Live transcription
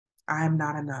I am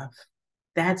not enough.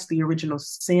 That's the original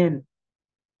sin.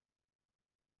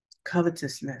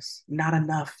 Covetousness, not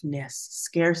enoughness,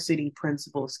 scarcity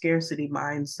principle, scarcity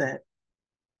mindset.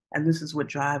 And this is what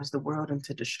drives the world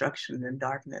into destruction and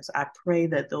darkness. I pray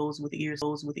that those with ears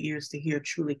to hear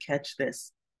truly catch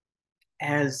this,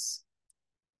 as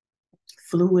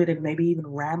fluid and maybe even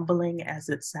rambling as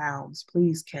it sounds.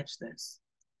 Please catch this.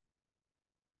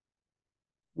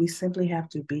 We simply have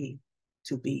to be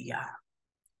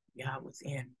Yah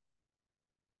within.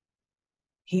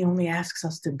 He only asks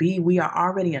us to be. We are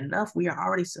already enough. We are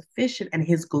already sufficient. And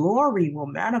his glory will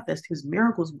manifest. His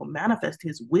miracles will manifest.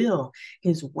 His will,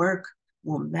 his work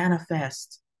will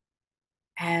manifest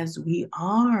as we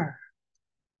are.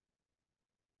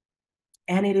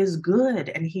 And it is good,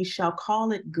 and he shall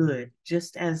call it good,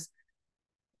 just as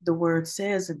the word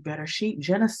says in Better Sheep,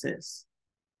 Genesis.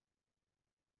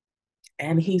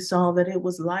 And he saw that it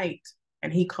was light,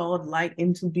 and he called light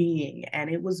into being, and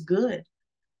it was good.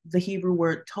 The Hebrew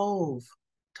word tov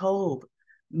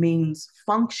means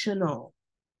functional,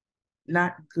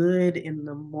 not good in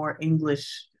the more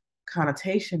English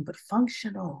connotation, but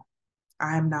functional.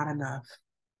 I am not enough.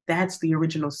 That's the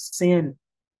original sin.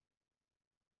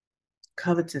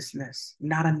 Covetousness,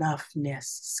 not enoughness,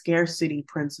 scarcity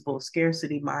principle,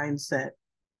 scarcity mindset.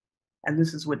 And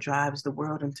this is what drives the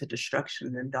world into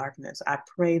destruction and darkness. I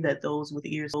pray that those with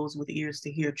ears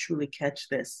to hear truly catch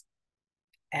this,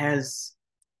 as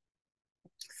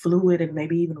fluid and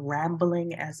maybe even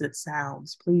rambling as it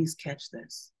sounds. Please catch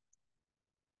this.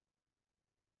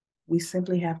 We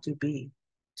simply have to be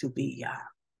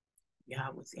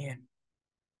Yah within.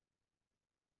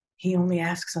 He only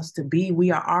asks us to be.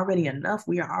 We are already enough.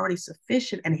 We are already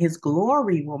sufficient. And his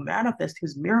glory will manifest.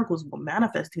 His miracles will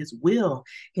manifest. His will,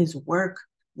 his work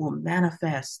will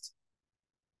manifest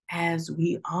as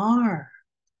we are.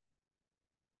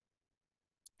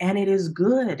 And it is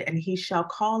good, and he shall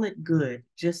call it good,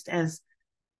 just as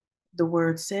the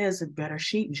word says in Better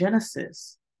Sheep,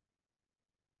 Genesis.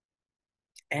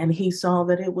 And he saw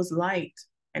that it was light,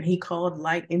 and he called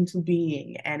light into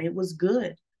being, and it was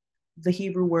good. The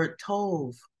Hebrew word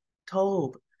tov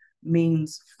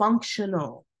means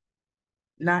functional,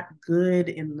 not good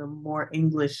in the more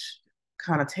English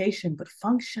connotation, but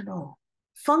functional.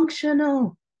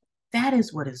 Functional. That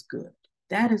is what is good.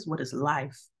 That is what is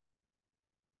life.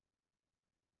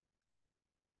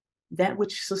 That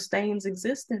which sustains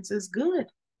existence is good.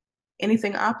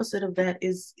 Anything opposite of that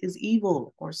is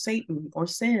evil or Satan or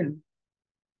sin.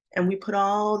 And we put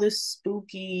all this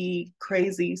spooky,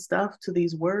 crazy stuff to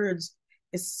these words.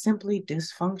 It's simply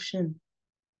dysfunction,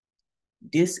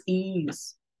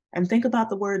 dis-ease. And think about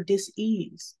the word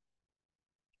dis-ease.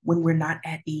 When we're not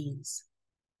at ease,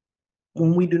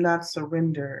 when we do not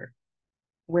surrender,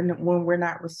 when we're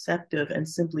not receptive and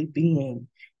simply being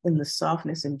in the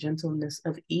softness and gentleness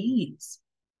of ease,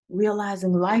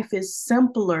 realizing life is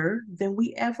simpler than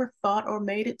we ever thought or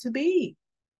made it to be.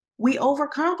 We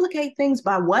overcomplicate things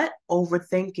by what?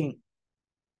 Overthinking.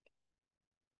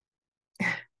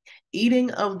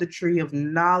 Eating of the tree of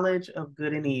knowledge of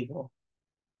good and evil.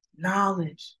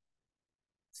 Knowledge.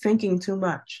 Thinking too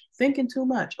much,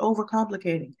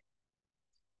 overcomplicating it.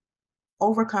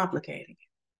 Overcomplicating it.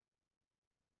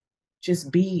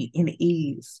 Just be in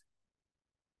ease.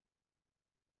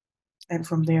 And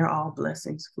from there, all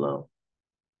blessings flow.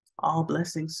 All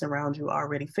blessings surround you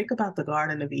already. Think about the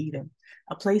Garden of Eden,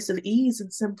 a place of ease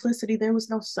and simplicity. There was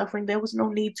no suffering. There was no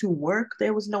need to work.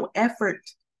 There was no effort.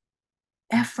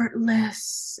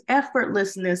 Effortlessness,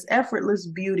 effortless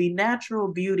beauty, natural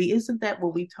beauty. Isn't that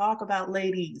what we talk about,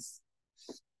 ladies?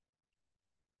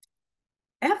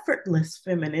 Effortless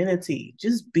femininity.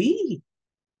 Just be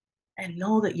and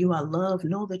know that you are loved.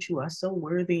 Know that you are so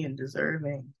worthy and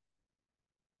deserving.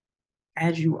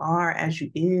 As you are, as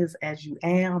you is, as you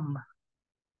am,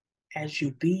 as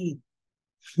you be.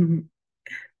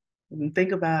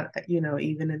 Think about,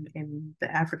 even in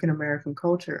the African-American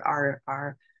culture,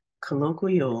 our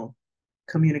colloquial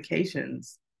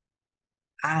communications,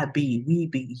 I be, we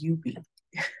be, you be.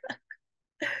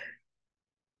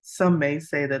 Some may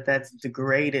say that that's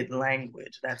degraded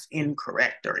language, that's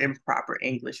incorrect or improper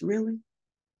English. Really?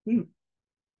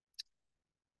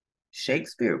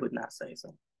 Shakespeare would not say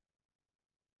so.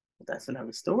 But that's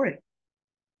another story.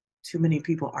 Too many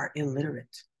people are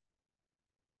illiterate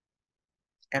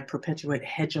and perpetuate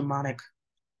hegemonic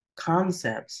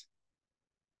concepts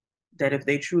that, if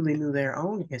they truly knew their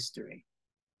own history,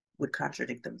 would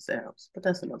contradict themselves. But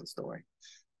that's another story.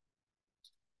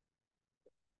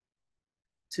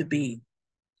 To be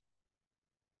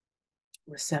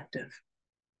receptive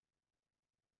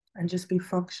and just be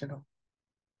functional.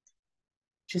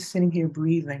 Just sitting here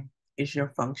breathing, is your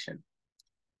function,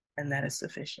 and that is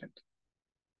sufficient.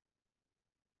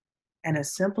 And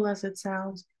as simple as it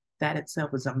sounds, that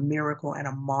itself is a miracle and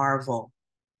a marvel.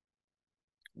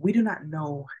 We do not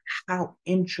know how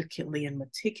intricately and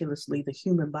meticulously the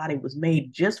human body was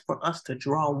made just for us to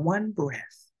draw one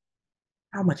breath.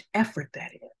 How much effort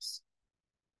that is.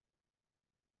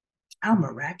 How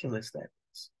miraculous that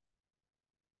is.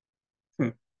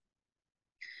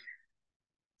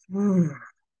 Mm,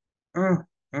 mm,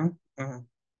 mm, mm.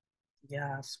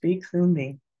 Yeah, speak through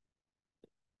me.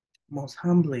 Most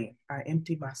humbly, I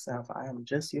empty myself. I am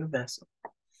just your vessel.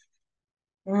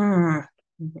 Mm.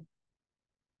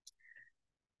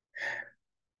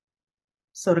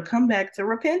 So to come back to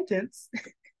repentance,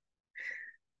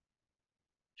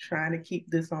 trying to keep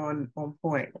this on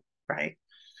point, right?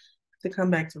 To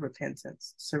come back to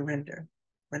repentance, surrender,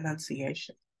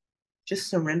 renunciation, just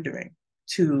surrendering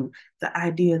to the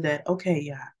idea that, okay,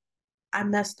 yeah, I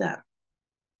messed up.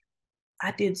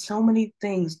 I did so many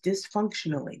things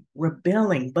dysfunctionally,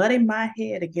 rebelling, butting my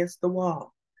head against the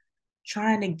wall,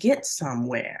 trying to get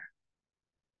somewhere,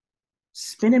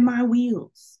 spinning my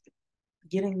wheels,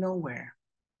 getting nowhere,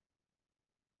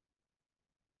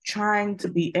 trying to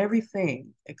be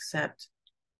everything except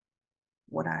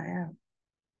what I am,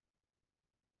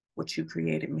 what you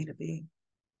created me to be,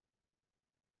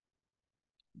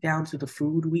 down to the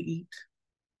food we eat,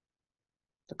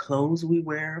 the clothes we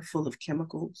wear full of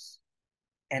chemicals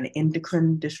and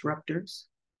endocrine disruptors,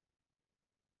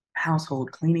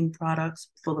 household cleaning products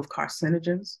full of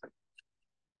carcinogens,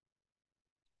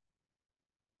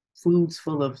 foods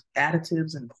full of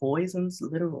additives and poisons,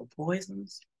 literal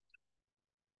poisons.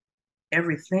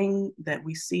 Everything that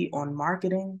we see on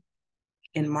marketing,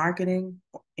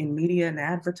 in media and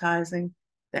advertising,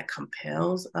 that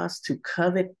compels us to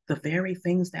covet the very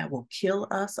things that will kill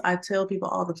us. I tell people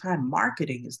all the time,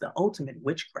 marketing is the ultimate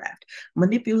witchcraft.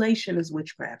 Manipulation is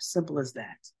witchcraft, simple as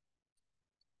that.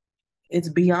 It's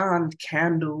beyond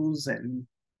candles and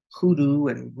hoodoo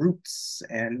and roots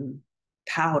and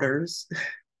powders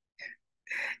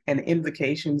and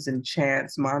invocations and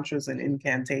chants, mantras and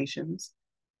incantations.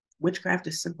 Witchcraft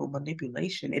is simple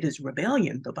manipulation. It is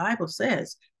rebellion. The Bible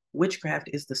says witchcraft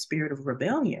is the spirit of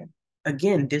rebellion.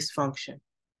 Again, dysfunction,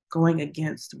 going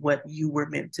against what you were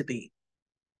meant to be.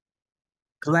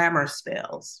 Glamour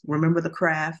spells. Remember the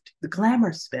craft? The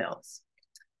glamour spells.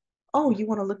 Oh, you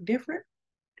want to look different?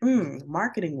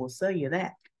 Marketing will sell you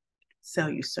that.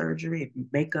 Sell you surgery and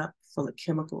makeup full of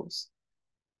chemicals.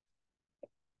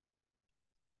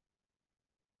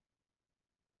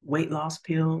 Weight loss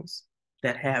pills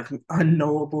that have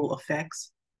unknowable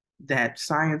effects that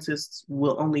scientists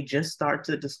will only just start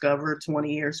to discover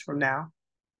 20 years from now.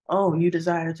 Oh, you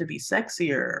desire to be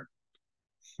sexier.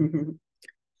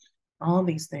 All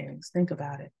these things. Think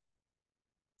about it.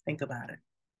 Think about it.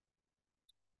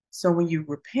 So when you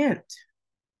repent,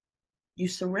 you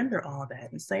surrender all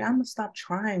that and say, I'm going to stop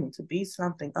trying to be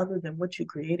something other than what you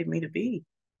created me to be.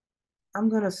 I'm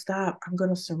going to stop. I'm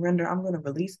going to surrender. I'm going to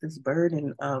release this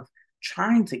burden of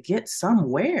trying to get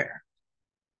somewhere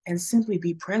and simply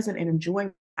be present and enjoy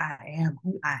I am,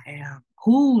 who I am,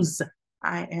 whose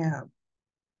I am.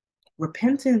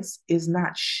 Repentance is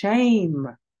not shame.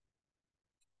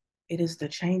 It is the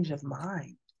change of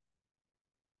mind.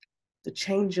 The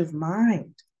change of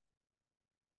mind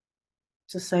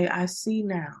to say, I see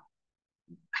now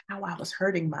how I was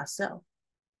hurting myself.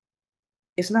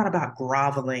 It's not about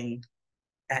groveling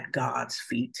at God's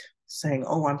feet, saying,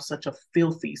 oh, I'm such a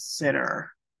filthy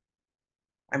sinner.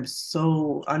 I'm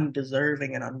so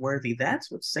undeserving and unworthy.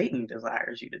 That's what Satan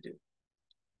desires you to do.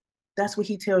 That's what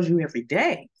he tells you every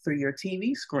day through your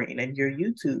TV screen and your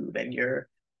YouTube and your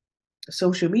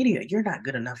social media. You're not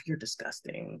good enough. You're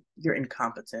disgusting. You're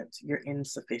incompetent. You're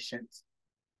insufficient.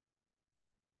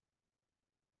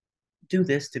 Do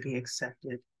this to be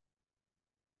accepted.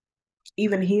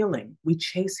 Even healing. We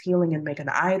chase healing and make an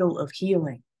idol of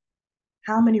healing.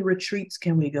 How many retreats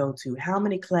can we go to? How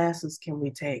many classes can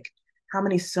we take? How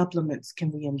many supplements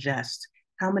can we ingest?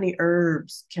 How many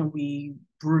herbs can we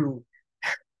brew?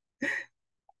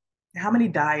 How many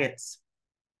diets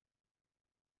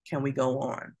can we go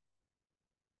on?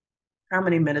 How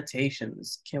many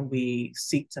meditations can we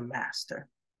seek to master?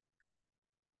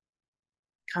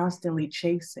 Constantly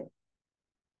chasing.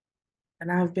 And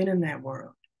I've been in that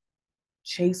world,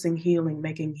 chasing healing,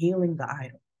 making healing the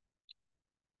idol,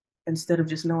 instead of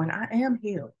just knowing I am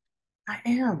healed.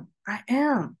 I'm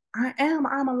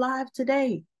alive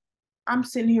today. I'm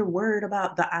sitting here worried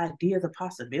about the idea, the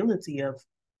possibility of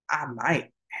I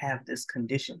might have this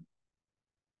condition.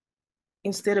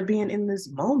 Instead of being in this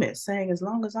moment saying, as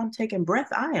long as I'm taking breath,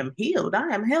 I am healed. I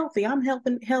am healthy. I'm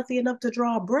healthy enough to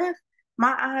draw a breath.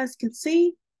 My eyes can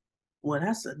see. Well,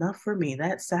 that's enough for me.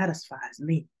 That satisfies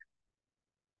me.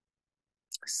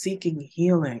 Seeking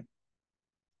healing,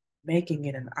 making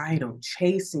it an idol,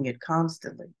 chasing it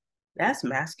constantly. That's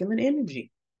masculine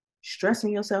energy.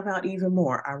 Stressing yourself out even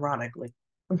more, ironically,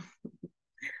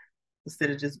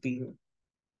 instead of just being.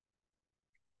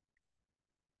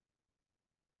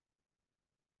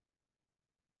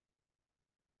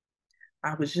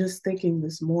 I was just thinking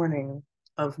this morning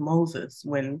of Moses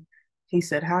when he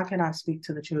said, how can I speak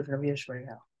to the children of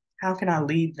Israel? How can I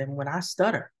lead them when I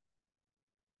stutter?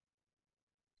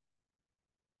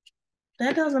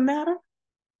 That doesn't matter.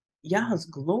 Yah's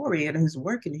glory and his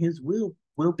work and his will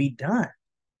be done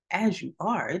as you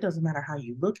are. It doesn't matter how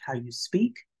you look, how you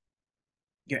speak,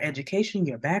 your education,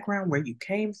 your background, where you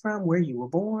came from, where you were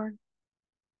born,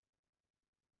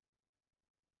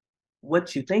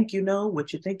 what you think you know,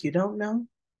 what you think you don't know.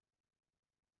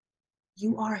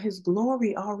 You are his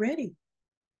glory already.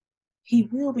 He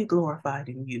will be glorified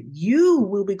in you. You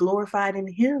will be glorified in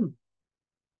him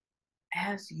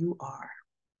as you are.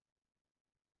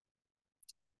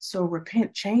 So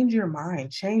repent, change your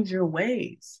mind, change your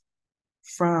ways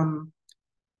from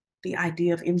the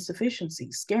idea of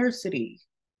insufficiency, scarcity,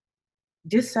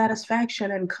 dissatisfaction,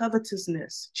 and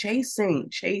covetousness, chasing.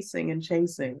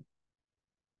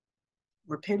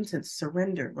 Repentance,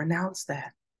 surrender, renounce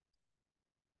that.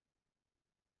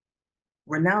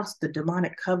 Renounce the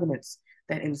demonic covenants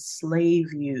that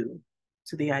enslave you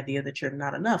to the idea that you're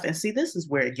not enough. And see, this is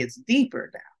where it gets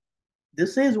deeper now.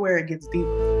 This is where it gets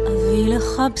deeper. אביא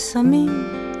לך בשמים,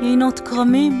 עינות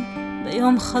כרמים,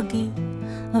 ביום חגי.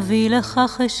 אביא לך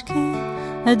חשקי,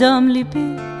 אדם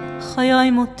ליבי,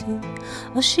 חיי מותי.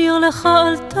 אשיר לך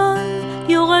על טל,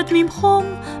 יורד ממחום,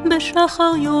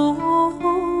 בשחר יום.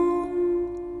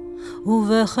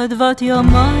 ובחדוות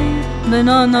ימי, בין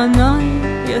ענני,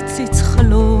 יציץ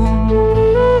חלום.